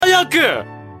学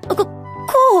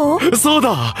こう？そう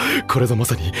だ、これぞま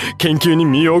さに研究に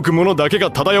身を置く者だけ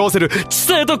が漂わせる知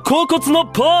性と恍惚の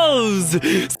ポーズ。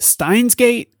 Steins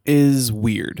Gate is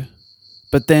weird,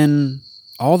 but then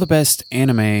all the best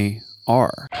anime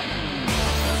are.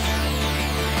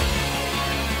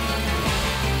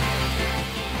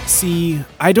 See,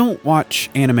 I don't watch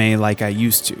anime like I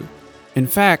used to. In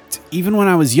fact, even when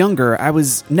I was younger, I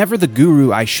was never the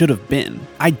guru I should have been.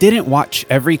 I didn't watch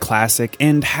every classic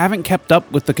and haven't kept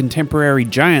up with the contemporary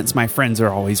giants my friends are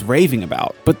always raving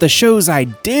about. But the shows I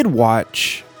did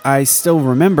watch, I still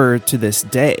remember to this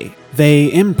day.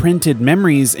 They imprinted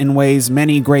memories in ways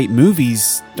many great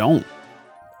movies don't.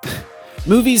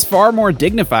 Movies far more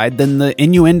dignified than the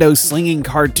innuendo-slinging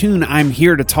cartoon I'm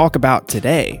here to talk about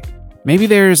today. Maybe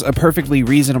there's a perfectly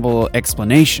reasonable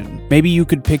explanation. Maybe you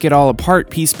could pick it all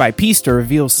apart piece by piece to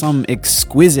reveal some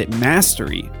exquisite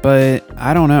mastery, but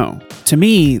I don't know. To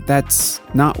me, that's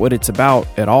not what it's about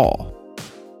at all.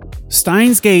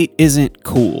 Steins Gate isn't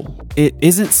cool. It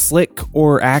isn't slick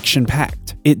or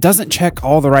action-packed. It doesn't check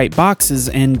all the right boxes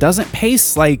and doesn't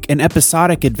pace like an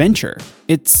episodic adventure.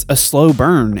 It's a slow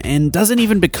burn and doesn't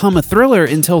even become a thriller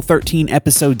until 13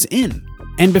 episodes in.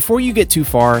 And before you get too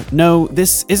far, no,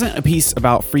 this isn't a piece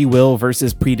about free will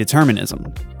versus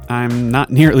predeterminism. I'm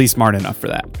not nearly smart enough for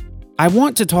that. I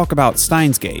want to talk about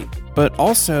Steins Gate, but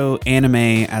also anime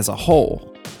as a whole.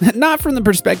 Not from the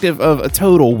perspective of a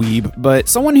total weeb, but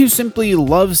someone who simply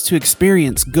loves to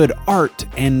experience good art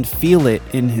and feel it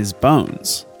in his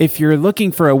bones. If you're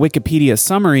looking for a Wikipedia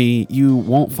summary, you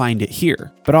won't find it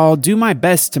here, but I'll do my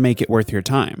best to make it worth your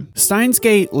time. Steins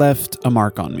Gate left a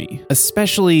mark on me,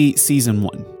 especially season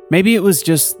 1. Maybe it was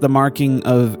just the marking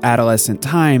of adolescent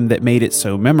time that made it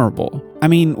so memorable. I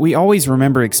mean, we always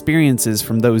remember experiences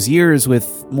from those years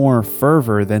with more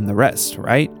fervor than the rest,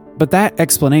 right? But that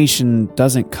explanation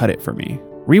doesn't cut it for me.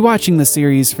 Rewatching the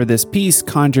series for this piece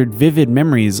conjured vivid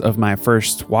memories of my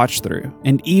first watch through,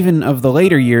 and even of the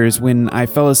later years when I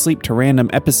fell asleep to random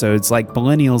episodes like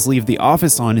millennials leave the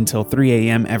office on until 3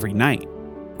 a.m. every night.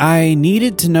 I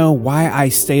needed to know why I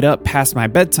stayed up past my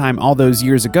bedtime all those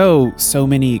years ago so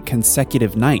many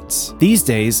consecutive nights. These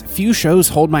days, few shows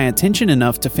hold my attention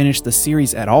enough to finish the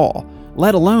series at all,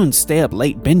 let alone stay up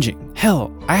late binging.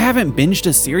 Hell, I haven't binged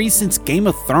a series since Game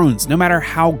of Thrones, no matter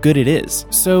how good it is.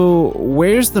 So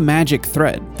where's the magic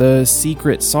thread, the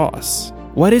secret sauce?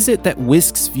 What is it that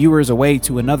whisks viewers away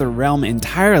to another realm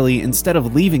entirely instead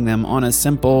of leaving them on a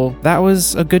simple, that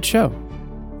was a good show?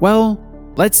 Well,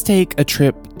 let's take a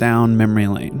trip down memory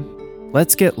lane.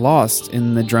 Let's get lost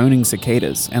in the droning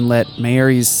cicadas and let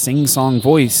Mayuri's sing-song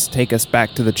voice take us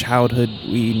back to the childhood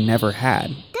we never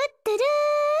had.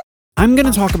 I'm going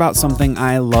to talk about something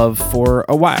I love for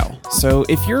a while, so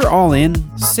if you're all in,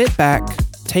 sit back,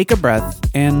 take a breath,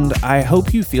 and I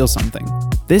hope you feel something.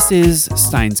 This is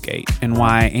Steins Gate, and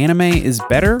why anime is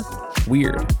better,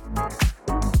 weird.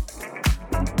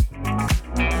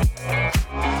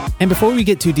 And before we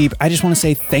get too deep, I just want to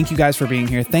say thank you guys for being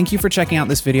here. Thank you for checking out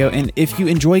this video. And if you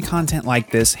enjoy content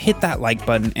like this, hit that like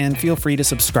button and feel free to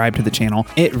subscribe to the channel.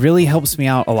 It really helps me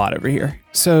out a lot over here.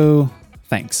 So,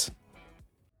 thanks.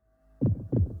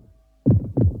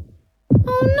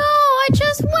 Oh no, I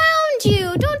just wound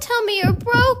you. Don't tell me you're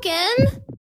broken.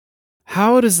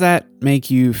 How does that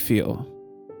make you feel?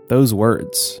 Those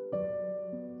words.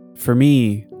 For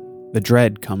me, the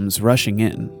dread comes rushing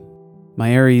in.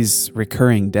 Mayuri's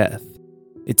recurring death.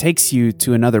 It takes you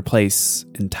to another place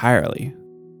entirely.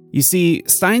 You see,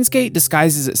 Steins Gate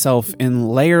disguises itself in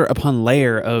layer upon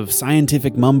layer of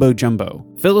scientific mumbo-jumbo,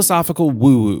 philosophical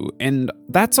woo-woo, and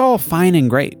that's all fine and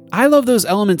great. I love those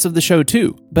elements of the show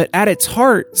too, but at its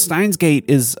heart, Steins Gate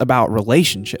is about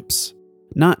relationships.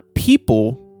 Not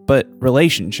people, but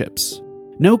relationships.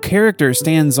 No character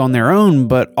stands on their own,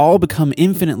 but all become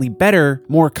infinitely better,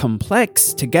 more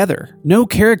complex together. No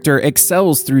character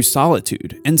excels through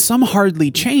solitude, and some hardly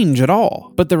change at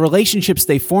all. But the relationships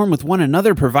they form with one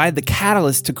another provide the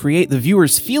catalyst to create the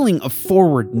viewer's feeling of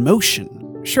forward motion.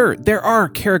 Sure, there are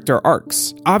character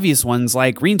arcs, obvious ones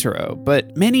like Rintaro,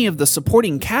 but many of the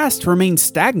supporting cast remain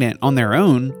stagnant on their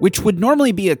own, which would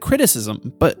normally be a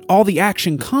criticism, but all the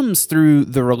action comes through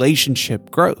the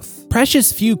relationship growth.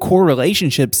 Precious few core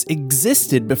relationships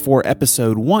existed before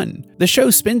episode 1. The show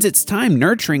spends its time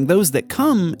nurturing those that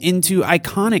come into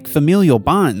iconic familial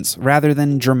bonds rather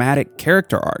than dramatic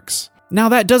character arcs. Now,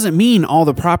 that doesn't mean all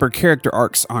the proper character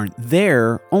arcs aren't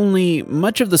there, only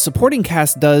much of the supporting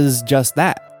cast does just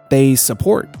that. They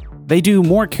support. They do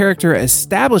more character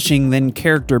establishing than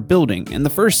character building, and the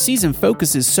first season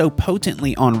focuses so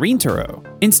potently on Rintaro.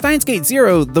 In Steins Gate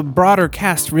Zero, the broader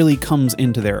cast really comes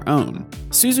into their own.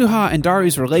 Suzuha and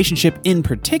Daru's relationship in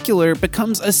particular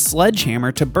becomes a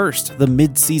sledgehammer to burst the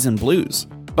mid-season blues.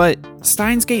 But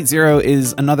Steins Gate Zero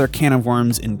is another can of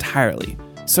worms entirely,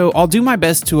 so I'll do my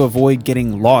best to avoid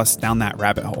getting lost down that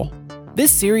rabbit hole. This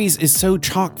series is so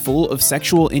chock full of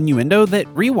sexual innuendo that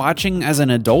rewatching as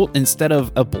an adult instead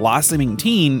of a blossoming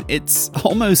teen, it's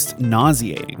almost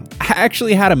nauseating. I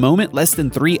actually had a moment less than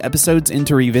 3 episodes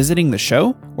into revisiting the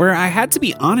show where I had to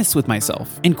be honest with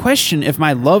myself and question if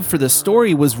my love for the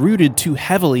story was rooted too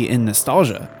heavily in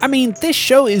nostalgia. I mean, this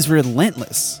show is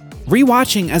relentless.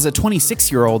 Rewatching as a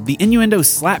 26-year-old, the innuendo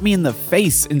slapped me in the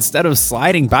face instead of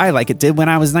sliding by like it did when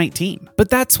I was 19. But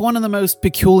that's one of the most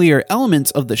peculiar elements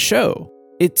of the show.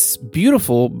 It's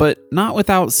beautiful, but not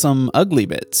without some ugly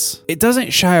bits. It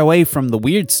doesn't shy away from the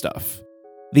weird stuff,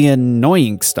 the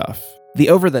annoying stuff, the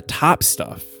over-the-top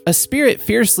stuff. A spirit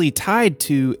fiercely tied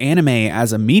to anime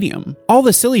as a medium. All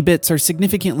the silly bits are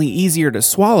significantly easier to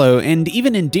swallow and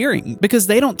even endearing because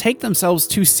they don't take themselves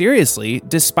too seriously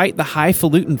despite the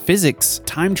highfalutin physics,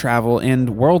 time travel, and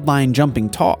world line jumping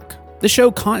talk. The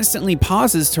show constantly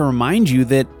pauses to remind you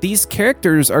that these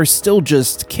characters are still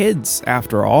just kids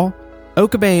after all.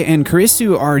 Okabe and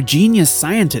Kurisu are genius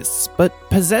scientists, but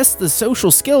possess the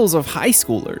social skills of high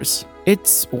schoolers.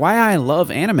 It's why I love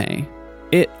anime.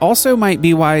 It also might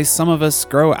be why some of us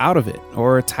grow out of it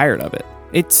or are tired of it.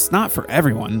 It's not for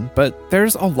everyone, but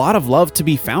there's a lot of love to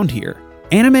be found here.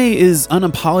 Anime is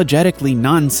unapologetically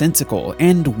nonsensical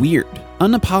and weird,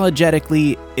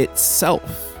 unapologetically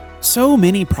itself. So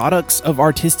many products of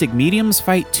artistic mediums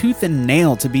fight tooth and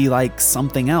nail to be like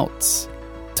something else,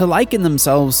 to liken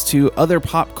themselves to other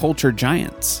pop culture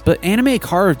giants. But anime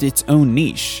carved its own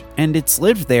niche, and it's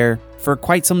lived there for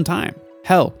quite some time.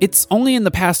 Hell, it's only in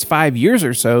the past 5 years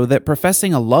or so that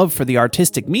professing a love for the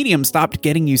artistic medium stopped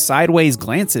getting you sideways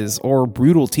glances or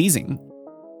brutal teasing.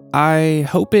 I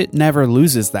hope it never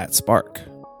loses that spark.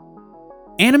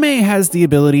 Anime has the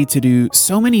ability to do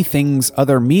so many things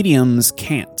other mediums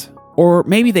can't. Or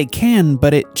maybe they can,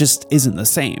 but it just isn't the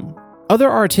same. Other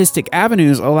artistic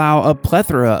avenues allow a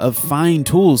plethora of fine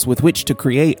tools with which to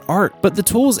create art, but the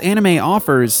tools anime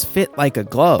offers fit like a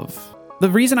glove. The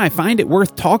reason I find it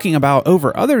worth talking about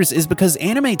over others is because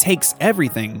anime takes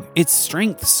everything, its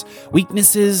strengths,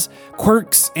 weaknesses,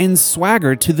 quirks, and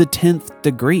swagger to the 10th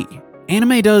degree.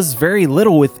 Anime does very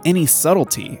little with any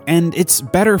subtlety, and it's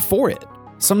better for it.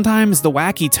 Sometimes the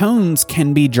wacky tones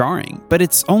can be jarring, but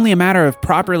it's only a matter of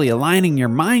properly aligning your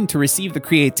mind to receive the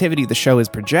creativity the show is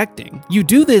projecting. You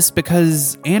do this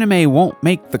because anime won't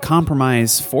make the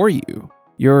compromise for you.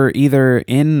 You're either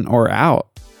in or out.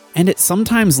 And it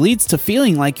sometimes leads to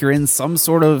feeling like you're in some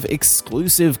sort of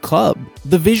exclusive club.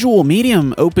 The visual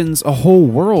medium opens a whole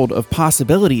world of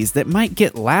possibilities that might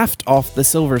get laughed off the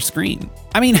silver screen.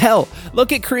 I mean, hell,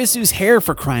 look at Kurisu's hair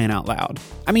for crying out loud.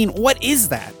 I mean, what is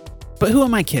that? But who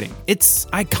am I kidding? It's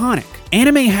iconic.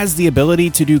 Anime has the ability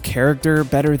to do character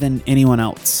better than anyone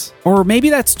else. Or maybe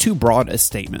that's too broad a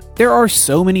statement. There are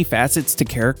so many facets to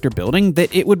character building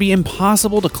that it would be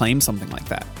impossible to claim something like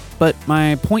that. But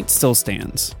my point still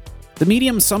stands. The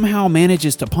medium somehow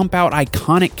manages to pump out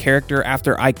iconic character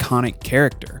after iconic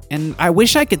character. And I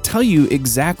wish I could tell you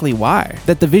exactly why,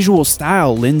 that the visual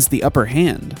style lends the upper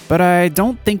hand, but I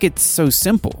don't think it's so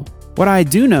simple. What I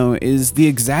do know is the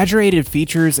exaggerated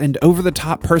features and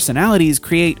over-the-top personalities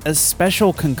create a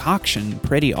special concoction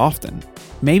pretty often.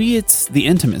 Maybe it's the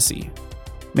intimacy.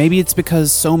 Maybe it's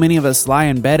because so many of us lie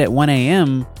in bed at 1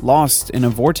 a.m. lost in a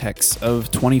vortex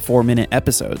of 24-minute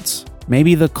episodes.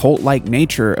 Maybe the cult-like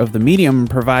nature of the medium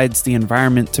provides the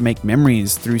environment to make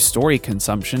memories through story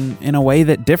consumption in a way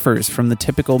that differs from the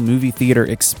typical movie theater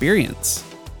experience.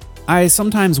 I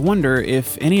sometimes wonder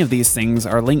if any of these things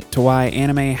are linked to why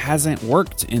anime hasn't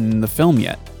worked in the film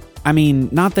yet. I mean,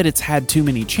 not that it's had too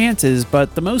many chances,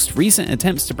 but the most recent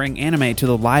attempts to bring anime to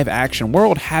the live-action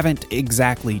world haven't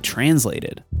exactly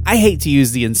translated. I hate to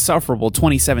use the insufferable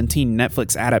 2017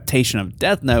 Netflix adaptation of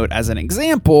Death Note as an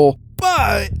example,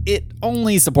 but it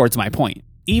only supports my point.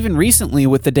 Even recently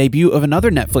with the debut of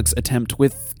another Netflix attempt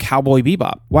with Cowboy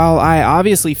Bebop. While I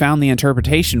obviously found the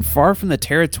interpretation far from the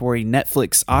territory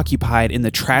Netflix occupied in the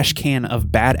trash can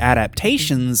of bad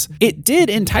adaptations, it did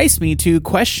entice me to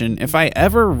question if I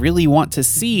ever really want to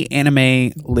see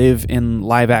anime live in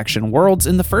live-action worlds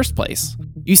in the first place.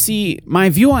 You see, my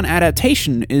view on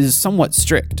adaptation is somewhat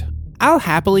strict. I'll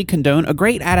happily condone a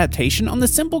great adaptation on the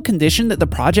simple condition that the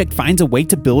project finds a way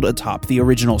to build atop the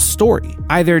original story,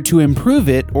 either to improve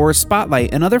it or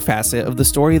spotlight another facet of the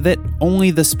story that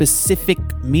only the specific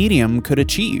medium could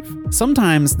achieve.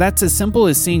 Sometimes that's as simple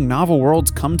as seeing novel worlds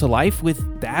come to life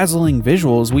with dazzling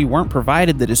visuals we weren't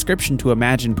provided the description to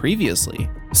imagine previously.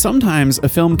 Sometimes a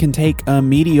film can take a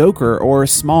mediocre or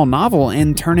small novel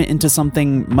and turn it into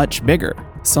something much bigger,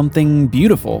 something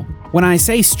beautiful. When I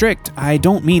say strict, I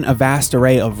don't mean a vast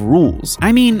array of rules.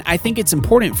 I mean, I think it's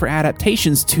important for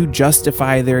adaptations to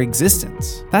justify their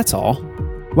existence. That's all.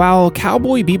 While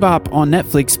Cowboy Bebop on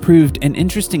Netflix proved an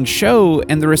interesting show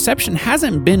and the reception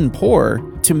hasn't been poor,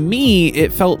 to me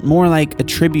it felt more like a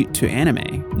tribute to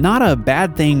anime. Not a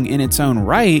bad thing in its own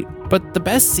right, but the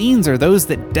best scenes are those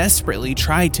that desperately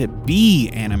try to be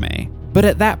anime. But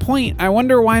at that point, I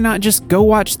wonder why not just go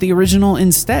watch the original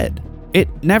instead?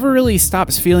 It never really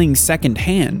stops feeling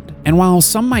secondhand, and while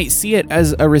some might see it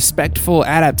as a respectful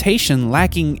adaptation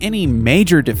lacking any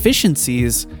major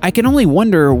deficiencies, I can only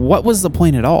wonder what was the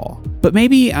point at all. But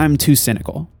maybe I'm too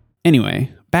cynical.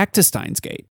 Anyway, back to Steins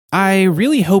Gate. I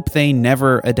really hope they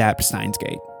never adapt Steins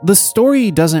Gate. The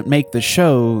story doesn't make the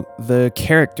show, the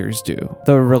characters do,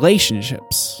 the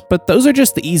relationships. But those are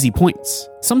just the easy points.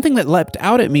 Something that leapt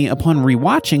out at me upon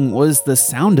rewatching was the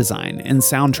sound design and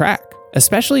soundtrack.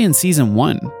 Especially in season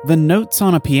 1, the notes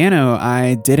on a piano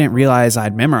I didn't realize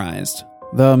I'd memorized,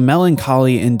 the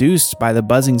melancholy induced by the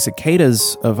buzzing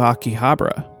cicadas of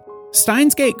Akihabara.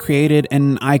 Steins Gate created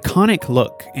an iconic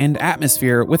look and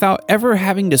atmosphere without ever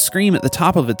having to scream at the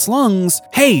top of its lungs,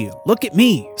 "Hey, look at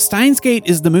me!" Steins Gate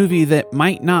is the movie that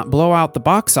might not blow out the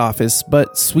box office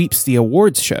but sweeps the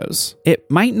awards shows.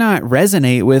 It might not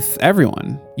resonate with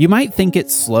everyone. You might think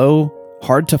it's slow,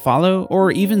 hard to follow,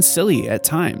 or even silly at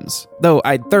times. Though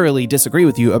I thoroughly disagree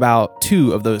with you about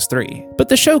 2 of those 3. But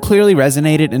the show clearly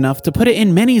resonated enough to put it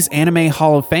in many's anime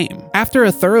Hall of Fame. After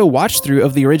a thorough watch-through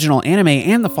of the original anime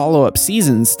and the follow-up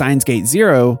seasons, Steins Gate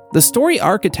Zero, the story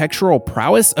architectural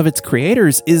prowess of its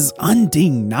creators is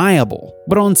undeniable.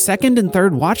 But on second and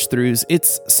third watch-throughs,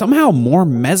 it's somehow more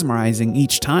mesmerizing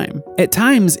each time. At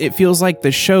times, it feels like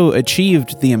the show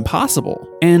achieved the impossible.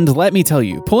 And let me tell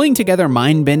you, pulling together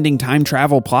mind-bending time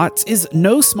travel plots is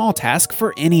no small task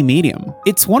for any medium.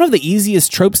 It's one of the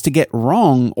easiest tropes to get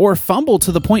wrong or fumble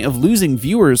to the point of losing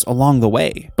viewers along the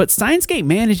way. But Steins Gate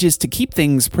manages to keep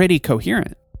things pretty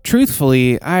coherent.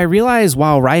 Truthfully, I realize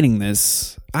while writing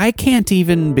this, I can't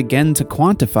even begin to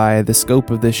quantify the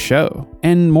scope of this show.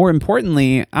 And more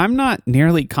importantly, I'm not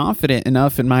nearly confident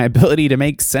enough in my ability to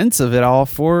make sense of it all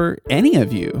for any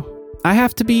of you. I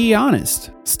have to be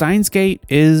honest, Steins Gate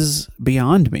is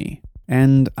beyond me,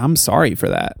 and I'm sorry for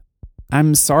that.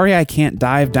 I'm sorry I can't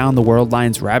dive down the World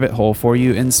Lines rabbit hole for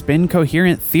you and spin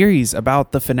coherent theories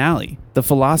about the finale, the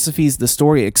philosophies the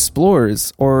story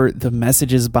explores, or the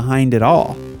messages behind it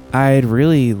all. I'd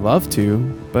really love to,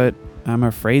 but I'm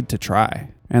afraid to try,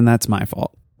 and that's my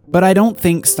fault. But I don't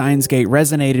think Steins Gate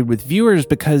resonated with viewers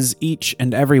because each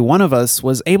and every one of us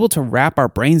was able to wrap our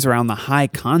brains around the high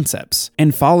concepts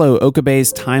and follow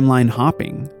Okabe's timeline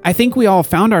hopping. I think we all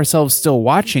found ourselves still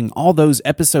watching all those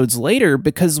episodes later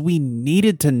because we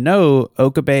needed to know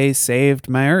Okabe saved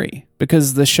Mayuri,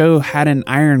 because the show had an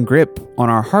iron grip on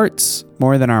our hearts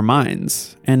more than our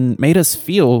minds and made us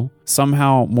feel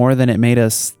somehow more than it made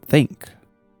us think.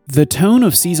 The tone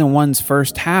of Season 1's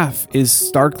first half is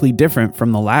starkly different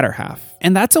from the latter half,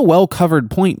 and that's a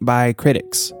well-covered point by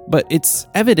critics, but it's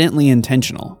evidently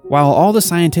intentional. While all the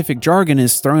scientific jargon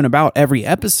is thrown about every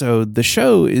episode, the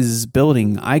show is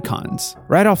building icons.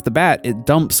 Right off the bat, it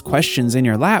dumps questions in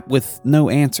your lap with no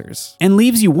answers, and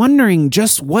leaves you wondering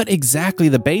just what exactly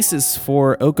the basis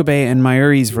for Okabe and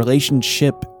Mayuri's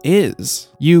relationship is.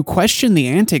 You question the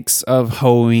antics of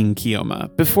Hoin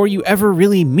Kiyoma before you ever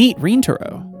really meet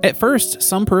Rintaro. At first,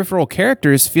 some peripheral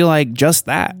characters feel like just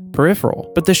that,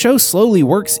 peripheral, but the show slowly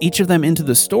works each of them into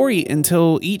the story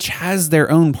until each has their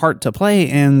own part to play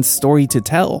and story to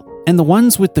tell. And the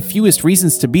ones with the fewest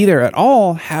reasons to be there at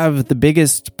all have the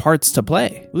biggest parts to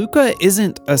play. Luca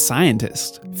isn't a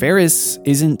scientist. Ferris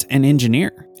isn't an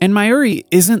engineer. And Mayuri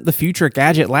isn't the future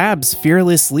Gadget Lab's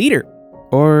fearless leader.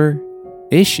 Or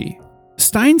is she?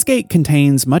 Steins Gate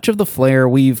contains much of the flair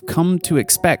we've come to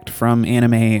expect from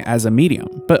anime as a medium,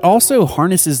 but also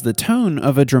harnesses the tone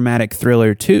of a dramatic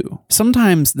thriller too.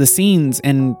 Sometimes the scenes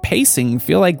and pacing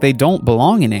feel like they don't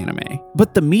belong in anime,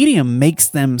 but the medium makes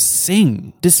them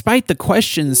sing. Despite the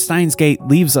questions Steins Gate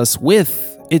leaves us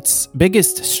with, its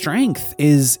biggest strength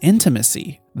is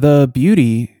intimacy. The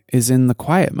beauty is in the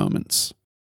quiet moments.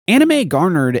 Anime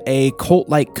garnered a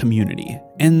cult-like community,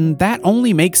 and that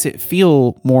only makes it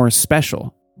feel more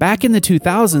special. Back in the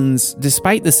 2000s,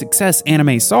 despite the success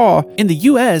anime saw, in the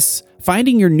US,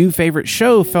 finding your new favorite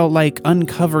show felt like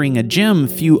uncovering a gem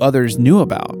few others knew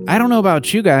about. I don't know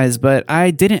about you guys, but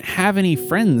I didn't have any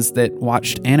friends that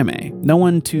watched anime. No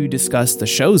one to discuss the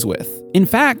shows with. In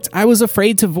fact, I was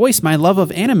afraid to voice my love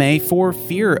of anime for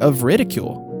fear of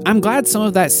ridicule. I'm glad some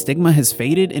of that stigma has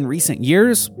faded in recent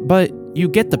years, but you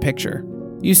get the picture.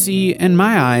 You see, in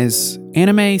my eyes,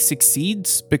 anime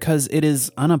succeeds because it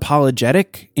is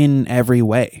unapologetic in every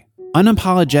way.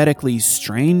 Unapologetically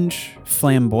strange,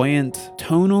 flamboyant,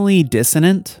 tonally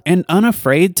dissonant, and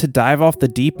unafraid to dive off the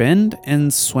deep end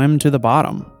and swim to the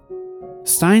bottom.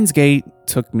 Steins Gate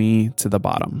took me to the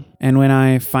bottom, and when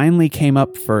I finally came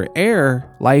up for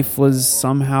air, life was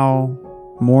somehow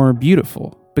more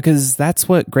beautiful. Because that's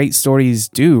what great stories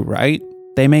do, right?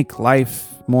 They make life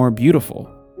more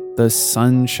beautiful. The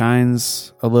sun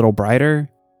shines a little brighter,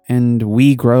 and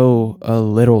we grow a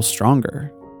little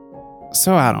stronger.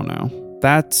 So I don't know.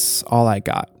 That's all I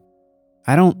got.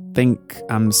 I don't think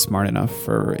I'm smart enough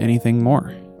for anything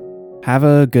more. Have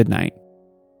a good night.